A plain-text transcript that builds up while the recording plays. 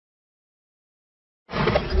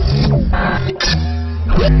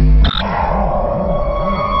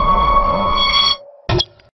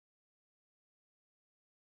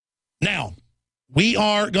Now, we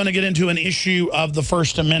are going to get into an issue of the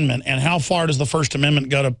First Amendment and how far does the First Amendment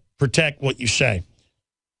go to protect what you say.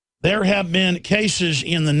 There have been cases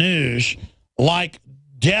in the news like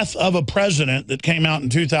death of a president that came out in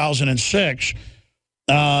 2006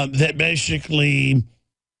 that basically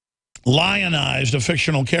lionized a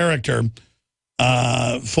fictional character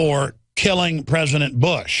for killing President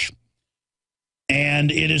Bush.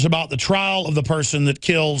 And it is about the trial of the person that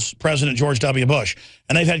kills President George W. Bush.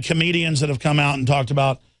 And they've had comedians that have come out and talked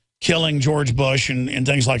about killing George Bush and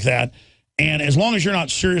things like that. And as long as you're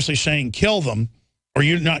not seriously saying kill them, or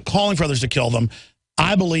you're not calling for others to kill them,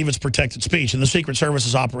 I believe it's protected speech. And the Secret Service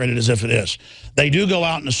is operated as if it is. They do go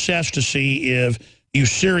out and assess to see if you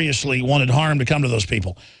seriously wanted harm to come to those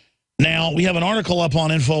people. Now, we have an article up on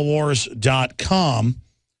Infowars.com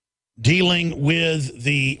dealing with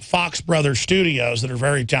the Fox Brothers studios that are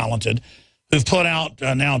very talented, who've put out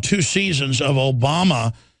now 2 seasons of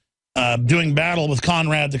Obama doing battle with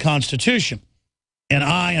Conrad the Constitution. And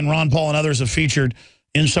I and Ron Paul and others have featured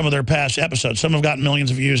in some of their past episodes. Some have gotten millions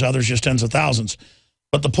of views, others just tens of thousands.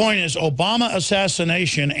 But the point is, Obama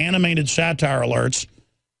assassination animated satire alerts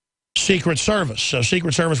Secret Service. So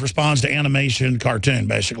Secret Service responds to animation cartoon,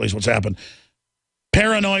 basically, is what's happened.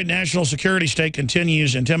 Paranoid national security state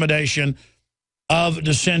continues intimidation of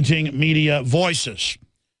dissenting media voices.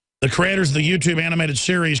 The creators of the YouTube animated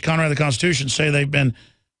series, Conrad the Constitution, say they've been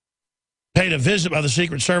paid a visit by the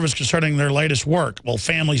Secret Service concerning their latest work. Well,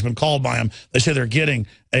 family's been called by them. They say they're getting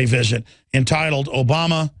a visit entitled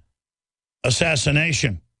Obama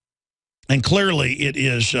Assassination. And clearly it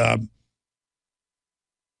is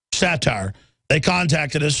satire. They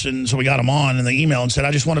contacted us, and so we got them on in the email and said,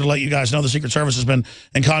 I just wanted to let you guys know the Secret Service has been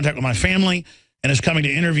in contact with my family and is coming to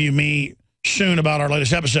interview me soon about our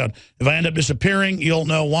latest episode. If I end up disappearing, you'll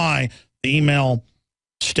know why, the email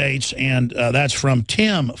states, and that's from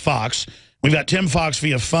Tim Fox. We've got Tim Fox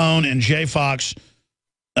via phone and Jay Fox,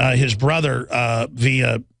 his brother,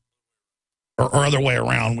 via, or other way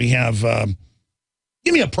around. We have,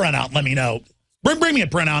 give me a printout and let me know. Bring me a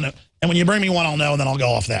printout, and when you bring me one, I'll know, and then I'll go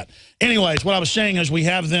off that. Anyways, what I was saying is we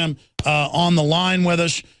have them on the line with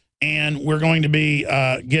us, and we're going to be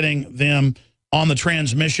getting them on the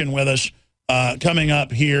transmission with us coming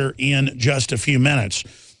up here in just a few minutes.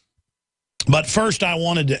 But first, I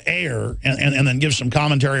wanted to air and then give some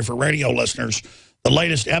commentary for radio listeners. The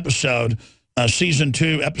latest episode, Season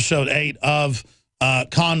 2, Episode 8 of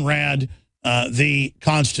Conrad the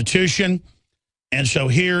Constitution. And so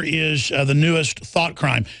here is the newest thought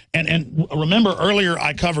crime. And remember, earlier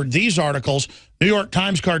I covered these articles. New York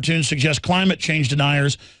Times cartoons suggest climate change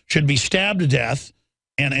deniers should be stabbed to death.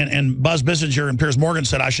 And Buzz Bissinger and Piers Morgan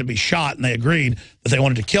said I should be shot, and they agreed that they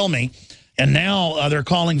wanted to kill me. And now they're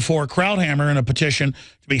calling for Krauthammer in a petition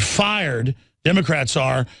to be fired, Democrats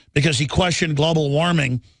are, because he questioned global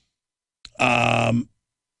warming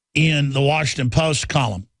in the Washington Post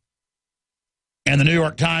column. And the New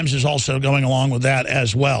York Times is also going along with that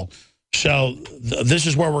as well. So this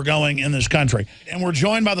is where we're going in this country. And we're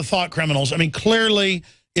joined by the thought criminals. I mean, clearly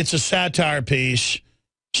it's a satire piece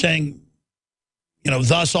saying, you know,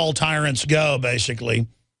 thus all tyrants go, basically.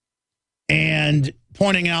 And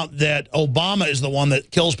pointing out that Obama is the one that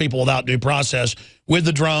kills people without due process with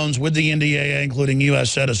the drones, with the NDAA, including U.S.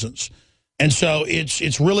 citizens. And so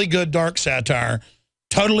it's really good dark satire,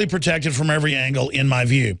 totally protected from every angle, in my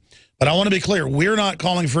view. But I want to be clear, we're not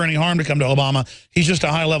calling for any harm to come to Obama. He's just a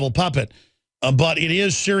high-level puppet. But it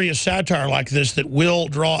is serious satire like this that will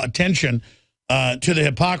draw attention to the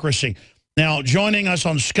hypocrisy. Now, joining us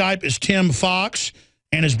on Skype is Tim Fox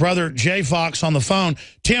and his brother Jay Fox on the phone.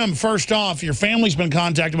 Tim, first off, your family's been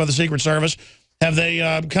contacted by the Secret Service. Have they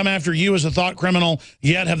come after you as a thought criminal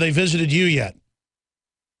yet? Have they visited you yet?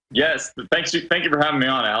 Yes. Thank you for having me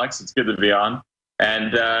on, Alex. It's good to be on.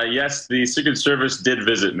 And yes, the Secret Service did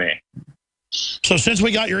visit me. So since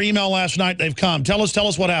we got your email last night, they've come. Tell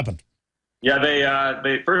us what happened. Yeah,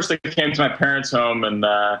 they first came to my parents' home, and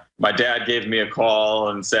my dad gave me a call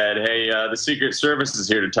and said, "Hey, the Secret Service is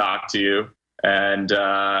here to talk to you." And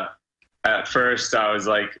at first, I was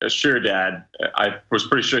like, "Sure, Dad." I was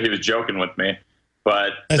pretty sure he was joking with me,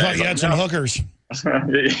 but I thought you had some hookers.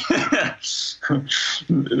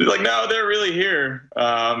 Like, no, they're really here,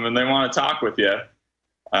 and they want to talk with you.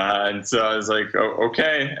 And so I was like, oh,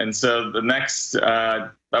 okay. And so the next,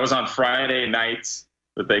 that was on Friday night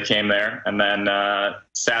that they came there. And then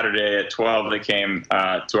Saturday at 12, they came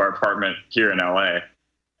to our apartment here in LA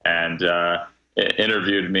and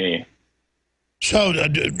interviewed me. So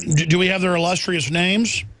do we have their illustrious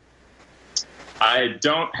names? I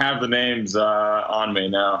don't have the names on me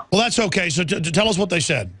now. Well, that's okay. So tell us what they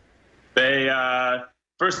said. They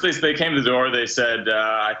first they came to the door. They said,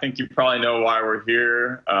 "I think you probably know why we're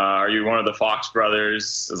here. Are you one of the Fox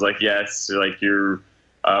brothers?" I was like, "Yes." They're like, "You're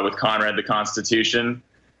with Conrad the Constitution?"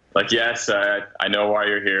 Like, "Yes, I know why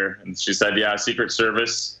you're here." And she said, "Yeah, Secret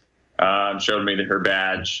Service." Showed me her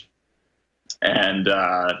badge, and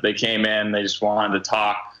they came in. They just wanted to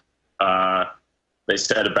talk. They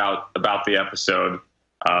said about the episode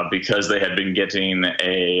because they had been getting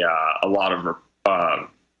a lot of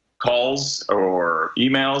calls or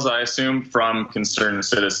emails, I assume, from concerned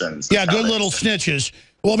citizens. Yeah, good little snitches.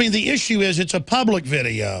 Well, I mean, the issue is it's a public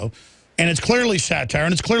video, and it's clearly satire,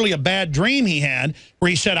 and it's clearly a bad dream he had where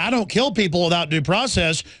he said, I don't kill people without due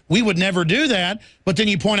process. We would never do that. But then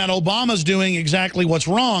you point out Obama's doing exactly what's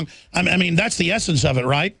wrong. I mean, that's the essence of it,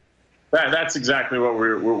 right? That's exactly what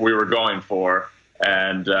we were going for.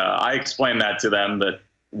 And I explained that to them, that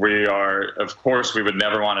we are, of course, we would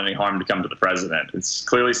never want any harm to come to the president. It's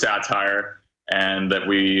clearly satire, and that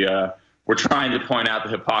we're trying to point out the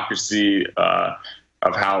hypocrisy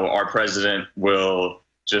of how our president will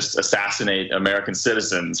just assassinate American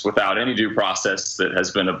citizens without any due process that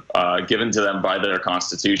has been given to them by their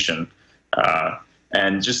Constitution.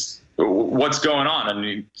 And just what's going on. I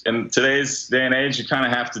mean, in today's day and age, you kind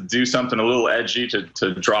of have to do something a little edgy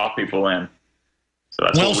to draw people in. So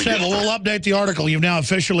that's well said. Well, we'll update the article. You've now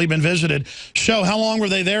officially been visited. So how long were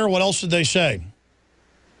they there? What else did they say?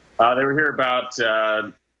 They were here about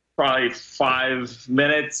probably 5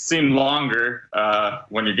 minutes. Seemed longer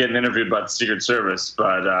when you're getting interviewed by the Secret Service.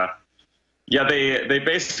 But, yeah, they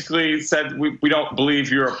basically said, we don't believe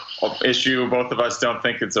you're an issue. Both of us don't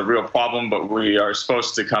think it's a real problem, but we are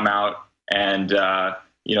supposed to come out and,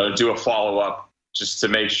 do a follow-up just to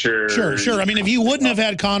make sure. Sure. I mean, if you wouldn't have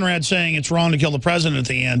had Conrad saying it's wrong to kill the president at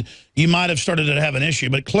the end, you might have started to have an issue.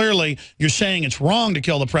 But clearly, you're saying it's wrong to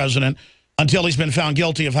kill the president until he's been found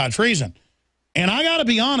guilty of high treason. And I got to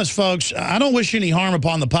be honest, folks, I don't wish any harm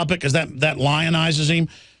upon the puppet because that lionizes him.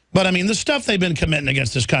 But, I mean, the stuff they've been committing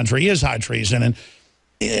against this country is high treason. And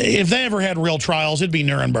if they ever had real trials, it'd be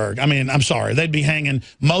Nuremberg. I mean, I'm sorry. They'd be hanging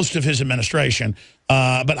most of his administration.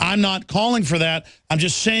 But I'm not calling for that. I'm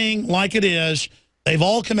just saying, like it is, they've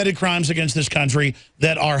all committed crimes against this country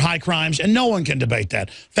that are high crimes, and no one can debate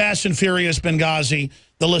that. Fast and Furious, Benghazi,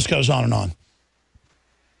 the list goes on and on.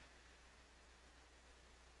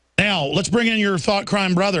 Now, let's bring in your thought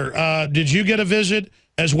crime brother. Did you get a visit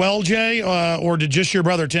as well, Jay, or did just your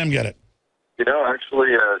brother Tim get it? You know, actually,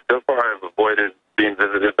 so far I've avoided being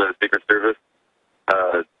visited by the Secret Service.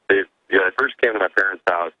 They first came to my parents'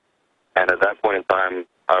 house, and at that point in time,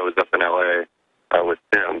 I was up in L.A. With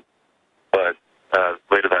Tim. But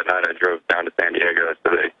later that night, I drove down to San Diego,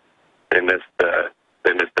 so they missed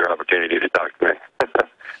their opportunity to talk to me.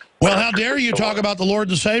 Well, how dare you talk about the Lord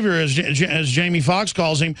and Savior, as Jamie Foxx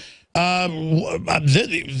calls him.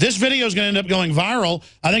 This video is going to end up going viral.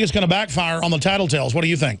 I think it's going to backfire on the tattletales. What do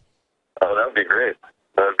you think? Oh, that would be great.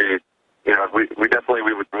 That would be, we definitely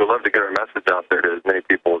would love to get our message out there to as many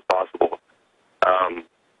people as possible. And,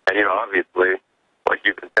 obviously, like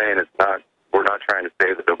you've been saying, we're not trying to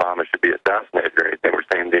say that Obama should be assassinated or anything. We're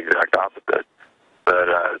saying the exact opposite. But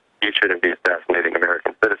he shouldn't be assassinating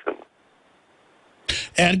American citizens.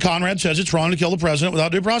 And Conrad says it's wrong to kill the president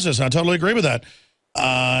without due process. And I totally agree with that.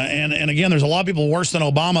 And again, there's a lot of people worse than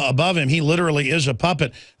Obama above him. He literally is a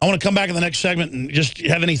puppet. I want to come back in the next segment and just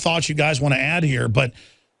have any thoughts you guys want to add here. But,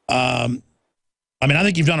 I mean, I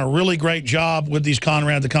think you've done a really great job with these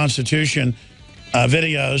Conrad the Constitution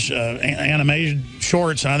videos, animated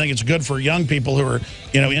shorts. And I think it's good for young people who are,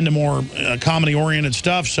 into more comedy-oriented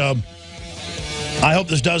stuff. So I hope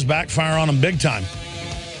this does backfire on them big time.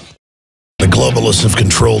 The globalists have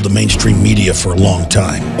controlled the mainstream media for a long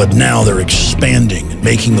time, but now they're expanding,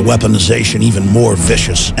 making the weaponization even more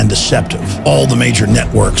vicious and deceptive. All the major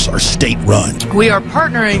networks are state-run. We are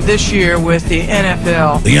partnering this year with the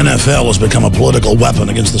NFL. The NFL has become a political weapon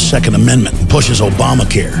against the Second Amendment and pushes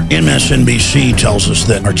Obamacare. MSNBC tells us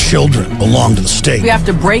that our children belong to the state. We have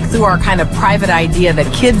to break through our kind of private idea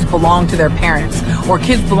that kids belong to their parents or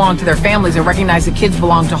kids belong to their families and recognize that kids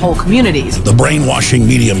belong to whole communities. The brainwashing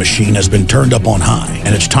media machine has been turned up on high,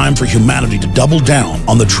 and it's time for humanity to double down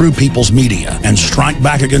on the true people's media and strike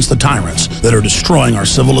back against the tyrants that are destroying our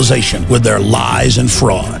civilization with their lies and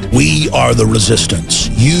fraud. We are the resistance.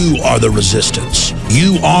 You are the resistance.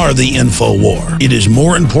 You are the info war. It is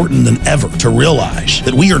more important than ever to realize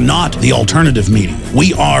that we are not the alternative media.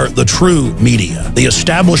 We are the true media. The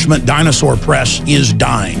establishment dinosaur press is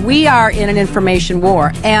dying. We are in an information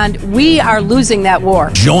war, and we are losing that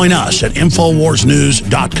war. Join us at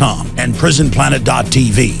InfoWarsNews.com and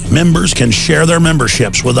PrisonPlanet.tv. Members can share their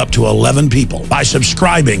memberships with up to 11 people. By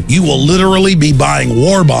subscribing, you will literally be buying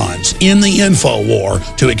war bonds in the info war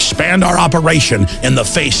to expand our operation in the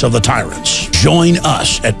face of the tyrants. Join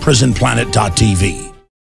us at PrisonPlanet.tv.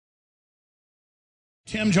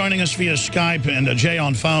 Tim joining us via Skype and Jay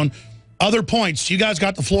on phone. Other points. You guys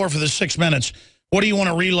got the floor for this 6 minutes. What do you want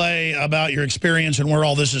to relay about your experience and where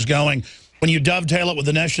all this is going? When you dovetail it with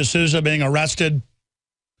Dinesh D'Souza being arrested,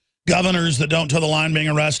 governors that don't toe the line being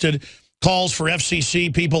arrested, calls for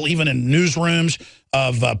FCC people even in newsrooms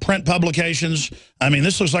of print publications. I mean,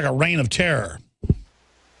 this looks like a reign of terror.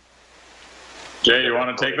 Jay, you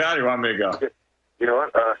want to take that or you want me to go? You know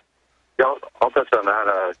what? Yeah, I'll touch on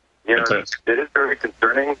that. You know, it is very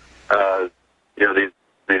concerning. You know, these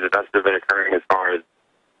events have been occurring as far as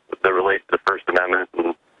that relate to the First Amendment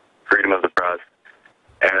and freedom of the press.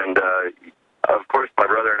 And of course, my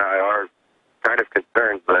brother and I are kind of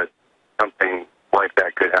concerned that something like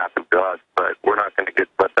that could happen to us, but we're not going to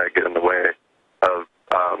let that get in the way of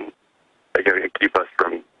keep us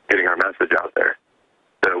from getting our message out there.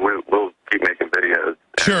 So we'll keep making videos.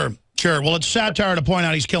 Sure, sure. Well, it's satire to point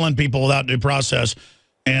out he's killing people without due process,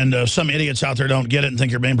 and some idiots out there don't get it and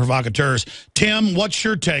think you're being provocateurs. Tim, what's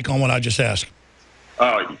your take on what I just asked?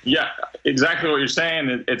 Oh, yeah, exactly what you're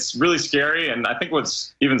saying. It's really scary, and I think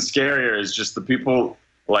what's even scarier is just the people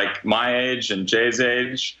like my age and Jay's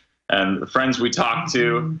age and the friends we talk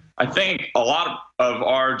to. I think a lot of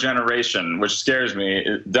our generation, which scares me,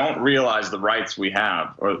 don't realize the rights we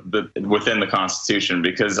have within the Constitution,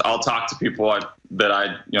 because I'll talk to people that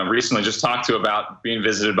I recently just talked to about being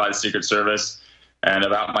visited by the Secret Service and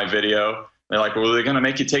about my video. They're like, well, are they going to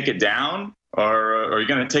make you take it down? Or are you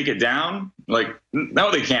going to take it down? Like,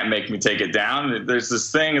 no, they can't make me take it down. There's this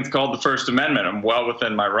thing, it's called the First Amendment. I'm well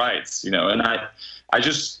within my rights, and I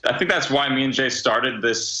think that's why me and Jay started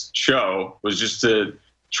this show, was just to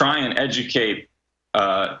try and educate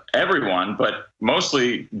everyone, but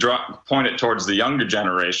mostly point it towards the younger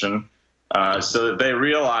generation, so that they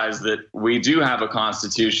realize that we do have a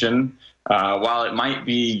Constitution, while it might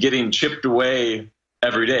be getting chipped away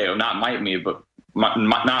every day, or not might be, but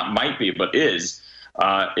is.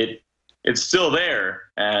 It's still there,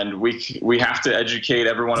 and we have to educate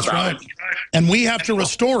everyone about it. And we have to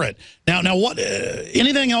restore it. Now, what?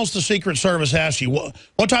 Anything else the Secret Service asked you?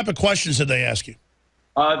 What type of questions did they ask you?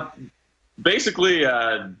 Basically,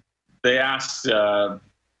 they asked. They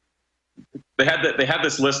had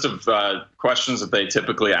this list of questions that they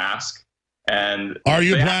typically ask. And are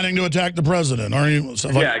you planning to attack the president? Are you?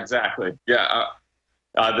 Yeah, exactly. Yeah.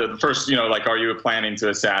 The first, like, are you planning to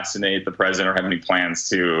assassinate the president or have any plans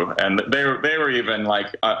to? And they were even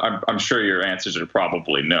like, I'm sure your answers are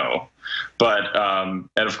probably no. But, and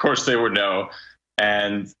of course they would know.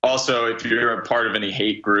 And also, if you're a part of any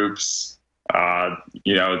hate groups, Well,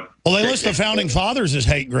 they list the Founding Fathers as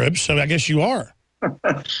hate groups, so I guess you are.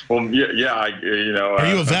 Well, yeah, Are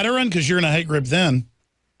you a veteran? Because you're in a hate group then.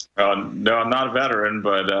 No, I'm not a veteran,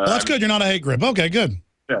 but... well, that's good. You're not a hate group. Okay, good.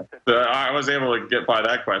 Yeah, I was able to get by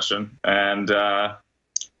that question, and that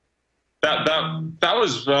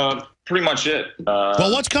was pretty much it.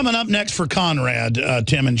 Well, what's coming up next for Conrad,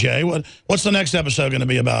 Tim and Jay? What's the next episode going to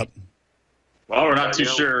be about? Well, we're not too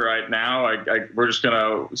sure right now. We're just going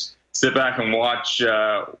to sit back and watch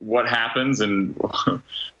what happens, and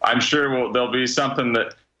I'm sure there'll be something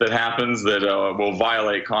that happens that will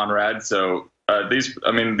violate Conrad. So. These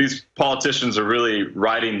politicians are really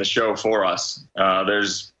writing the show for us.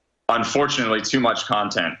 There's unfortunately too much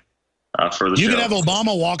content for the show. You could have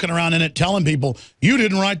Obama walking around in it telling people, you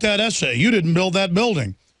didn't write that essay, you didn't build that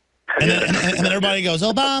building. And then everybody goes,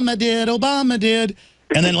 Obama did.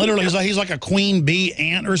 And then literally he's like a queen bee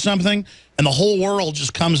ant or something, and the whole world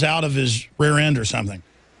just comes out of his rear end or something.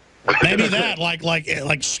 Maybe that, like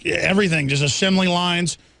everything, just assembly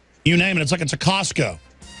lines, you name it. It's like it's a Costco.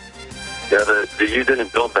 Yeah, the you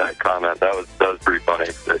didn't build that comment, that was pretty funny.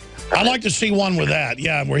 I'd like to see one with that,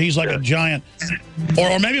 yeah, where he's like a giant,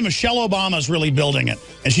 or maybe Michelle Obama's really building it,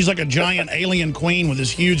 and she's like a giant alien queen with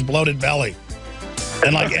this huge bloated belly.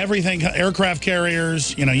 And like everything, aircraft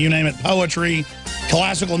carriers, you name it, poetry,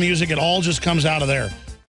 classical music, it all just comes out of there.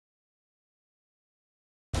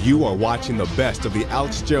 You are watching the best of The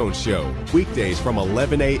Alex Jones Show, weekdays from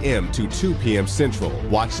 11 a.m. to 2 p.m. Central.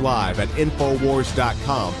 Watch live at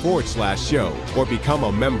Infowars.com/show or become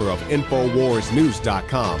a member of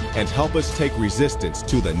InfoWarsNews.com and help us take resistance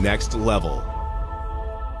to the next level.